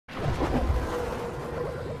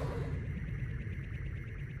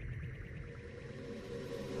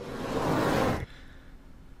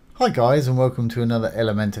Hi guys, and welcome to another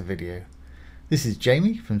Elementor video. This is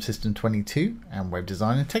Jamie from System22 and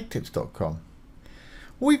webdesignandtechtips.com.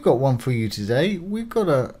 We've got one for you today. We've got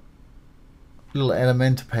a little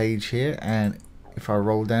Elementor page here, and if I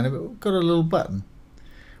roll down a bit, we've got a little button.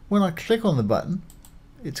 When I click on the button,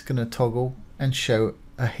 it's going to toggle and show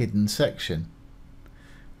a hidden section.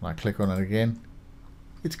 When I click on it again,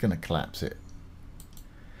 it's going to collapse it.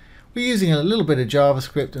 We're using a little bit of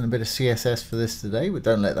JavaScript and a bit of CSS for this today, but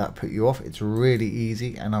don't let that put you off. It's really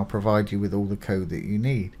easy, and I'll provide you with all the code that you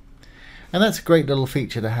need. And that's a great little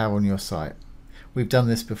feature to have on your site. We've done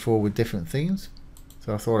this before with different themes,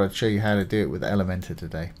 so I thought I'd show you how to do it with Elementor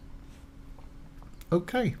today.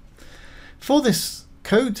 Okay, for this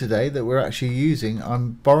code today that we're actually using,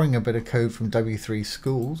 I'm borrowing a bit of code from W3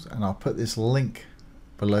 Schools, and I'll put this link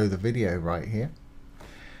below the video right here.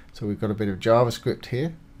 So we've got a bit of JavaScript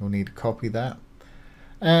here. You'll need to copy that,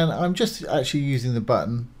 and I'm just actually using the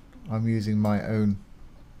button. I'm using my own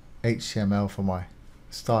HTML for my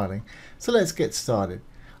styling. So let's get started.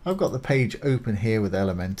 I've got the page open here with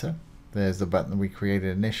Elementor. There's the button we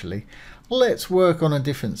created initially. Let's work on a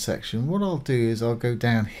different section. What I'll do is I'll go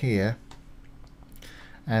down here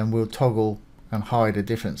and we'll toggle and hide a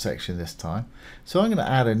different section this time. So I'm going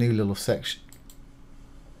to add a new little section.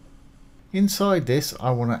 Inside this, I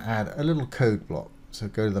want to add a little code block. So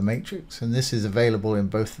go to the matrix, and this is available in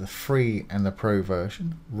both the free and the pro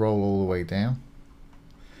version. Roll all the way down,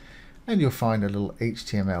 and you'll find a little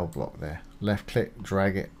HTML block there. Left click,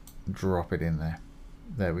 drag it, drop it in there.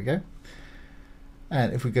 There we go.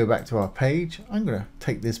 And if we go back to our page, I'm going to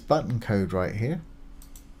take this button code right here.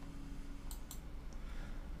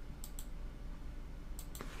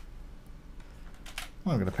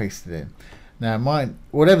 I'm going to paste it in. Now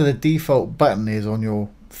whatever the default button is on your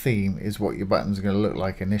theme is what your button's going to look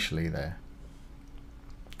like initially there.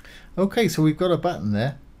 Okay, so we've got a button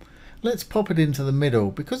there. Let's pop it into the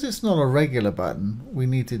middle. Because it's not a regular button, we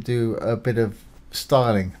need to do a bit of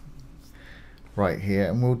styling right here,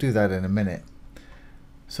 and we'll do that in a minute.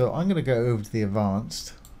 So I'm going to go over to the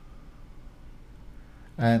advanced,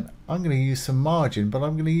 and I'm going to use some margin, but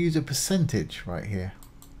I'm going to use a percentage right here.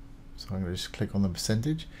 So I'm going to just click on the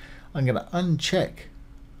percentage. I'm going to uncheck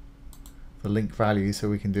the link value so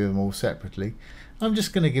we can do them all separately. I'm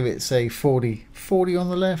just going to give it, say, 40 on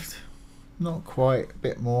the left. Not quite, a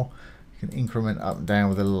bit more. You can increment up and down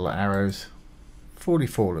with the little arrows.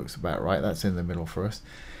 44 looks about right. That's in the middle for us.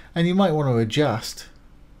 And you might want to adjust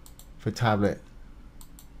for tablet.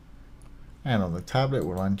 And on the tablet,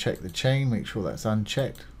 we'll uncheck the chain, make sure that's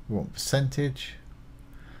unchecked. We want percentage.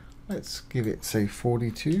 Let's give it, say,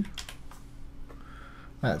 42.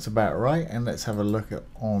 That's about right, and let's have a look at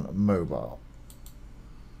on mobile.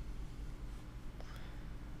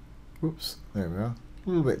 Whoops, there we are. A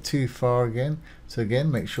little bit too far again. So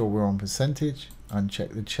again, make sure we're on percentage,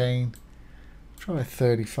 uncheck the chain, try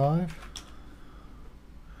 35.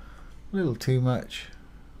 A little too much.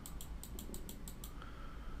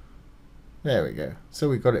 There we go. So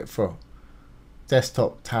we got it for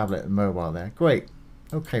desktop, tablet, and mobile there. Great.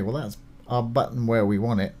 Okay, well that's our button where we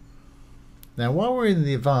want it. Now while we're in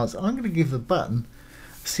the advanced, I'm going to give the button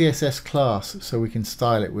a CSS class so we can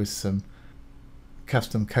style it with some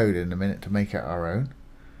custom code in a minute to make it our own.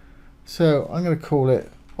 So I'm going to call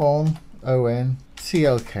it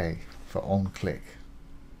CLK for on click.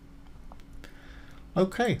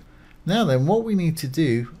 Okay, now then what we need to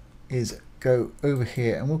do is go over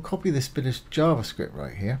here and we'll copy this bit of JavaScript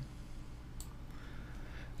right here.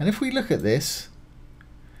 And if we look at this,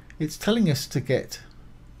 it's telling us to get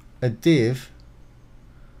a div.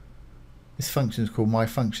 This function is called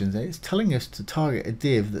myFunctions. It's telling us to target a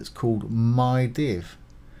div that's called myDiv.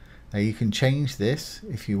 Now you can change this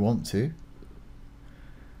if you want to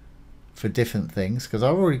for different things, because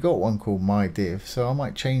I've already got one called myDiv, so I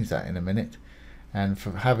might change that in a minute. And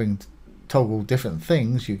for having toggle different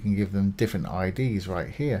things, you can give them different IDs right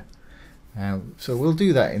here. So we'll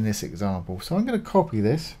do that in this example. So I'm going to copy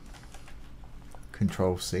this,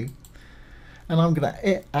 Control C. And I'm going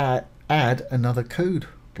to add another code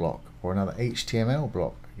block or another HTML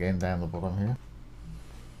block again down the bottom here.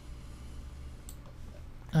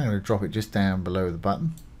 I'm going to drop it just down below the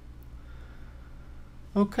button.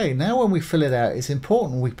 Okay, now when we fill it out, it's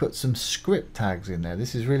important we put some script tags in there.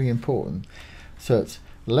 This is really important. So it's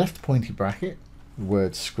left pointy bracket, the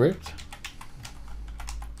word script,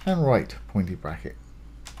 and right pointy bracket.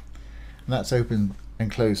 And that's open and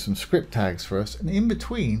close some script tags for us, and in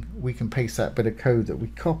between we can paste that bit of code that we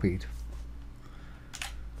copied.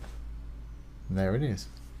 And there it is.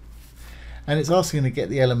 And it's asking to get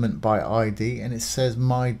the element by ID, and it says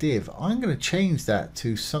my div. I'm going to change that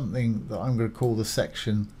to something that I'm going to call the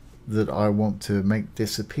section that I want to make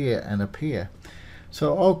disappear and appear.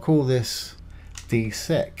 So I'll call this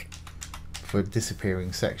dsec for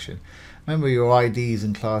disappearing section. Remember, your IDs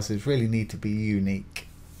and classes really need to be unique.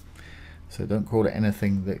 So don't call it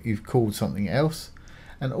anything that you've called something else.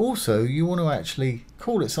 And also you want to actually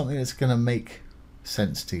call it something that's going to make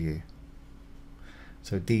sense to you.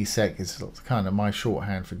 So dsec is kind of my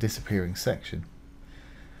shorthand for disappearing section.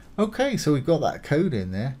 Okay, so we've got that code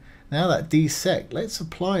in there. Now that dsec, let's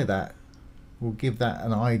apply that. We'll give that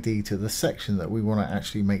an ID to the section that we want to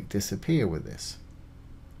actually make disappear with this.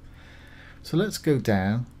 So let's go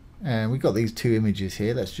down, and we've got these two images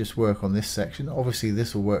here. Let's just work on this section. Obviously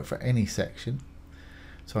this will work for any section.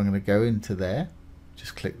 So I'm going to go into there,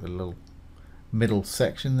 just click the little middle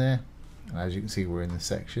section there, and as you can see we're in the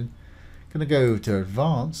section. I'm going to go over to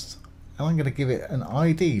advanced, and I'm going to give it an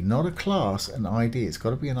ID, not a class, an ID. It's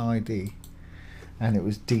got to be an ID, and it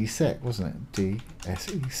was dsec, wasn't it?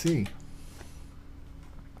 DSEC.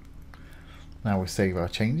 Now we'll save our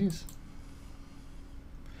changes.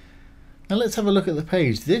 Now let's have a look at the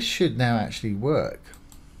page. This should now actually work,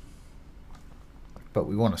 but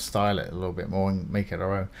we want to style it a little bit more and make it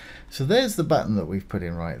our own. So there's the button that we've put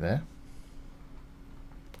in right there,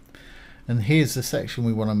 and here's the section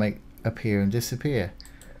we want to make appear and disappear.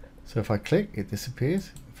 So if I click, it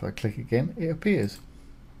disappears. If I click again, it appears.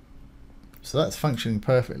 So that's functioning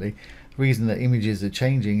perfectly. The reason that images are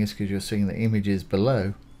changing is because you're seeing the images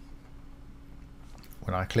below.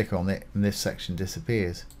 When I click on it, and this section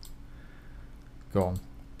disappears. Gone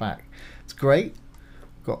back. It's great.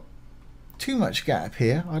 Got too much gap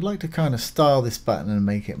here. I'd like to kind of style this button and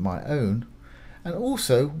make it my own. And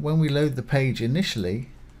also, when we load the page initially,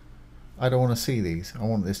 I don't want to see these. I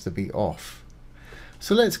want this to be off.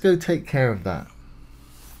 So let's go take care of that.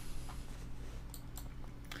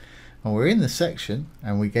 And we're in the section,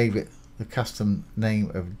 and we gave it the custom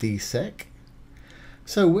name of dsec.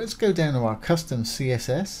 So let's go down to our custom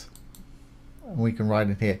CSS, and we can write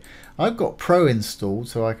in here. I've got Pro installed,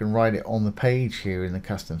 so I can write it on the page here in the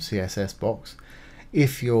custom CSS box.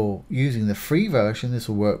 If you're using the free version, this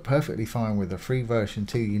will work perfectly fine with the free version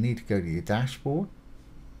too. You need to go to your dashboard.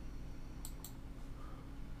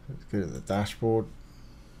 Let's go to the dashboard,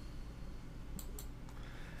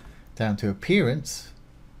 down to appearance,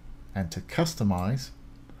 and to customize.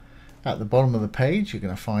 At the bottom of the page, you're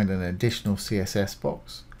going to find an additional CSS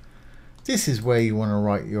box. This is where you want to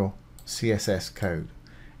write your CSS code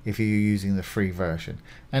if you're using the free version,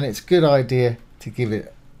 and it's a good idea to give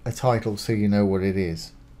it a title so you know what it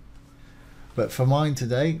is. But for mine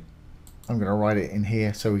today, I'm going to write it in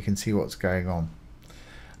here so we can see what's going on.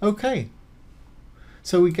 Okay,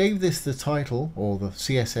 so we gave this the title, or the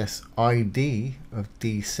CSS ID, of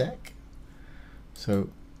dsec. So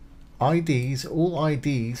IDs, all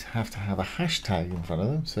IDs have to have a hashtag in front of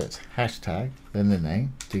them, so it's hashtag, then the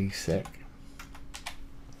name, dsec.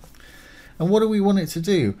 And what do we want it to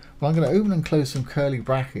do? Well, I'm going to open and close some curly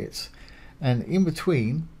brackets, and in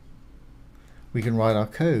between we can write our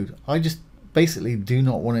code. I just basically do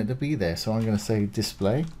not want it to be there, so I'm going to say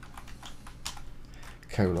display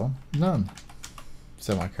colon none,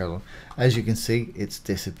 semicolon. As you can see, it's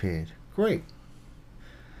disappeared. Great.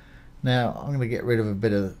 Now I'm going to get rid of a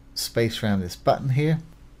bit of space around this button here.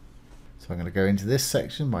 So I'm going to go into this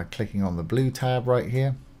section by clicking on the blue tab right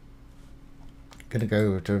here. I'm going to go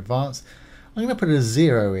over to advanced. I'm going to put a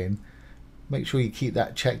 0 in. Make sure you keep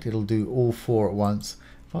that checked. It'll do all 4 at once.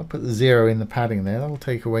 If I put the 0 in the padding there, that'll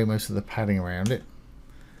take away most of the padding around it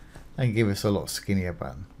and give us a lot skinnier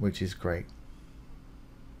button, which is great.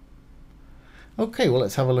 Okay, well,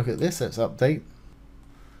 let's have a look at this. Let's update.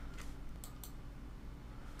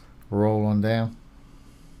 Roll on down.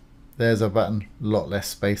 There's our button, a lot less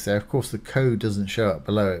space there. Of course, the code doesn't show up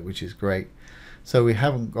below it, which is great. So we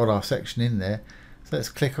haven't got our section in there. So let's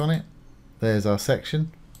click on it. There's our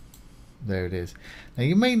section. There it is. Now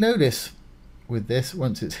you may notice with this,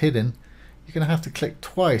 once it's hidden, you're going to have to click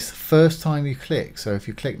twice the first time you click. So if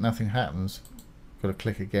you click, nothing happens. Got to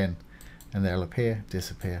click again, and they'll appear,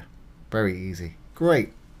 disappear. Very easy.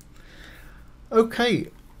 Great. Okay,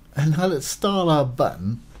 and now let's style our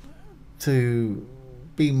button to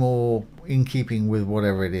be more in keeping with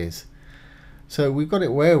whatever it is. So we've got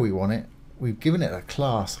it where we want it. We've given it a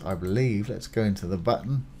class, I believe. Let's go into the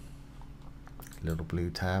button, little blue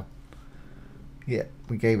tab. Yeah,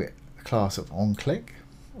 we gave it a class of onClick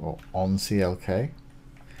or onCLK.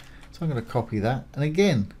 So I'm going to copy that, and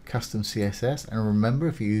again, custom CSS. And remember,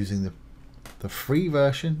 if you're using the free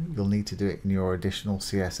version, you'll need to do it in your additional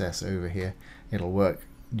CSS over here. It'll work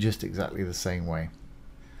just exactly the same way.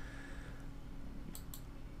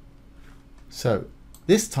 So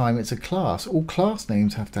This time it's a class. All class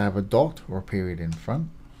names have to have a dot or a period in front,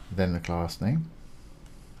 then the class name.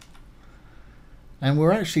 And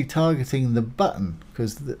we're actually targeting the button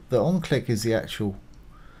because the onClick is the actual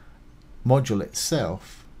module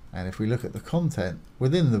itself. And if we look at the content,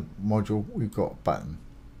 within the module we've got button.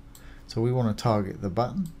 So we want to target the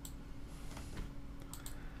button.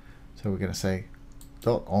 So we're going to say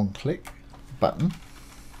dot onClick button.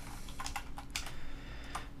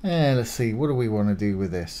 And let's see, what do we want to do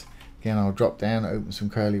with this? Again, I'll drop down, open some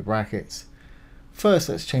curly brackets. First,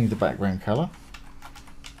 let's change the background color.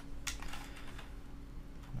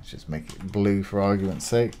 Let's just make it blue for argument's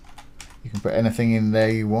sake. You can put anything in there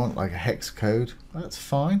you want, like a hex code. That's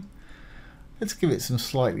fine. Let's give it some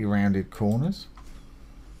slightly rounded corners.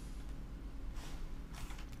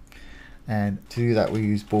 And to do that, we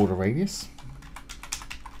use border radius.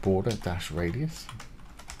 Border dash radius.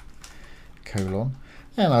 Colon.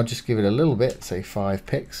 And I'll just give it a little bit, say 5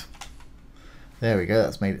 pixels. There we go,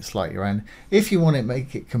 that's made it slightly rounded. If you want to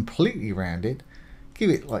make it completely rounded, give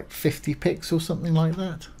it like 50 pixels or something like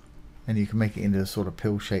that. And you can make it into a sort of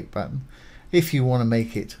pill-shaped button. If you want to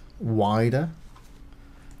make it wider,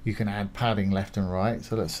 you can add padding left and right.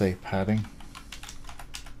 So let's say padding.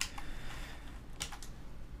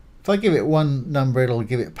 If I give it one number, it'll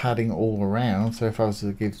give it padding all around. So if I was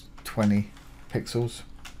to give 20 pixels,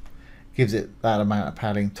 gives it that amount of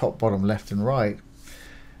padding top, bottom, left and right.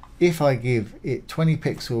 If I give it 20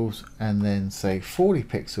 pixels and then say 40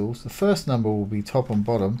 pixels, the first number will be top and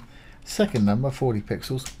bottom, second number 40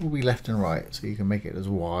 pixels will be left and right, so you can make it as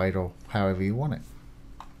wide or however you want it.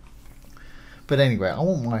 But anyway, I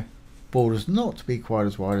want my borders not to be quite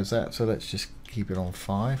as wide as that, so let's just keep it on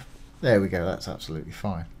 5. There we go, that's absolutely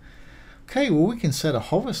fine. Okay, well we can set a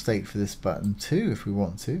hover state for this button too if we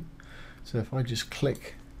want to. So if I just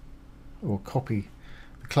click or copy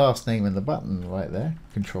the class name and the button right there,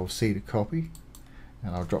 Control C to copy,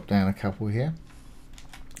 and I'll drop down a couple here,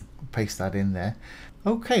 paste that in there.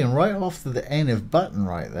 Okay, and right after the N of button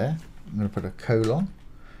right there, I'm going to put a colon,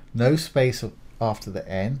 no space after the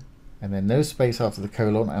N, and then no space after the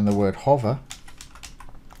colon and the word hover,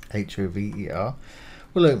 H-O-V-E-R.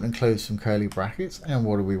 We'll open and close some curly brackets, and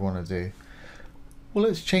what do we want to do? Well,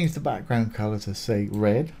 let's change the background color to say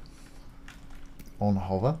red on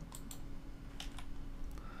hover.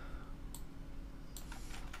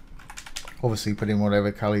 Obviously put in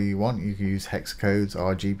whatever color you want. You can use hex codes,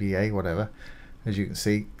 RGBA, whatever. As you can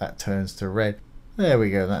see, that turns to red. There we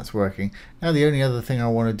go, that's working. Now the only other thing I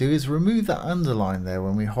want to do is remove that underline there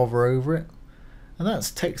when we hover over it. And that's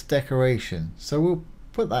text decoration. So we'll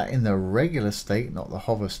put that in the regular state, not the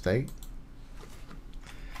hover state.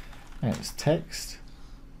 And it's text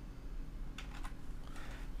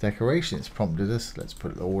decoration. It's prompted us. Let's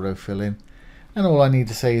put the autofill in. And all I need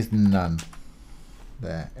to say is none.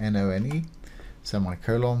 There, N-O-N-E,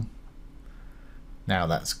 semicolon. Now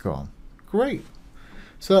that's gone. Great.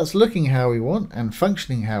 So that's looking how we want and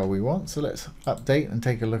functioning how we want. So let's update and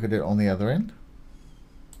take a look at it on the other end.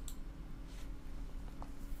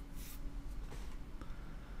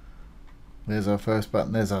 There's our first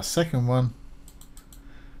button. There's our second one.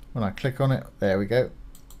 When I click on it, there we go.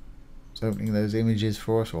 It's opening those images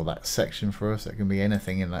for us, or that section for us. That can be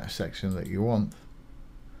anything in that section that you want.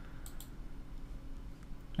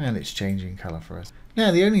 And it's changing color for us. Now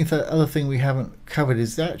the only other thing we haven't covered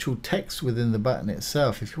is the actual text within the button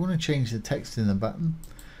itself. If you want to change the text in the button,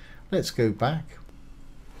 let's go back,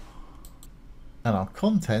 and our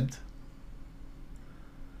content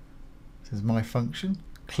says my function,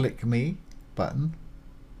 click me button,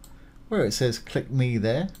 where it says click me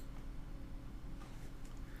there,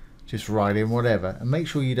 just write in whatever, and make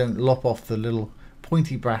sure you don't lop off the little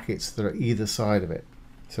pointy brackets that are either side of it.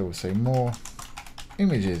 So we'll say more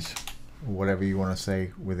images, or whatever you want to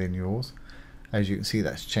say within yours. As you can see,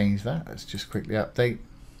 that's changed that. Let's just quickly update.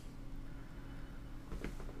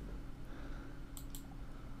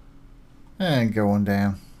 And go on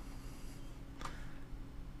down.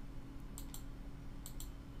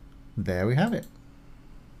 There we have it.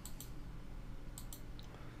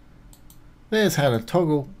 There's how to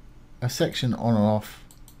toggle a section on and off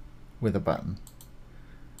with a button.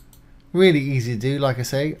 Really easy to do. Like I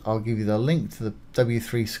say, I'll give you the link to the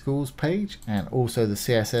W3 Schools page, and also the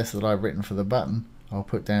CSS that I've written for the button I'll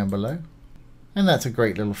put down below. And that's a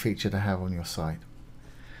great little feature to have on your site.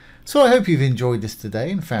 So I hope you've enjoyed this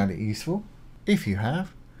today and found it useful. If you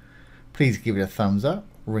have, please give it a thumbs up,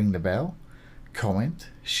 ring the bell, comment,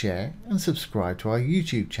 share and subscribe to our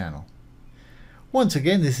YouTube channel. Once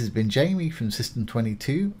again, this has been Jamie from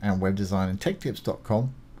System22 and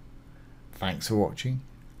webdesignandtechtips.com. Thanks for watching.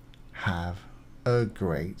 Have a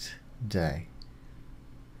great day.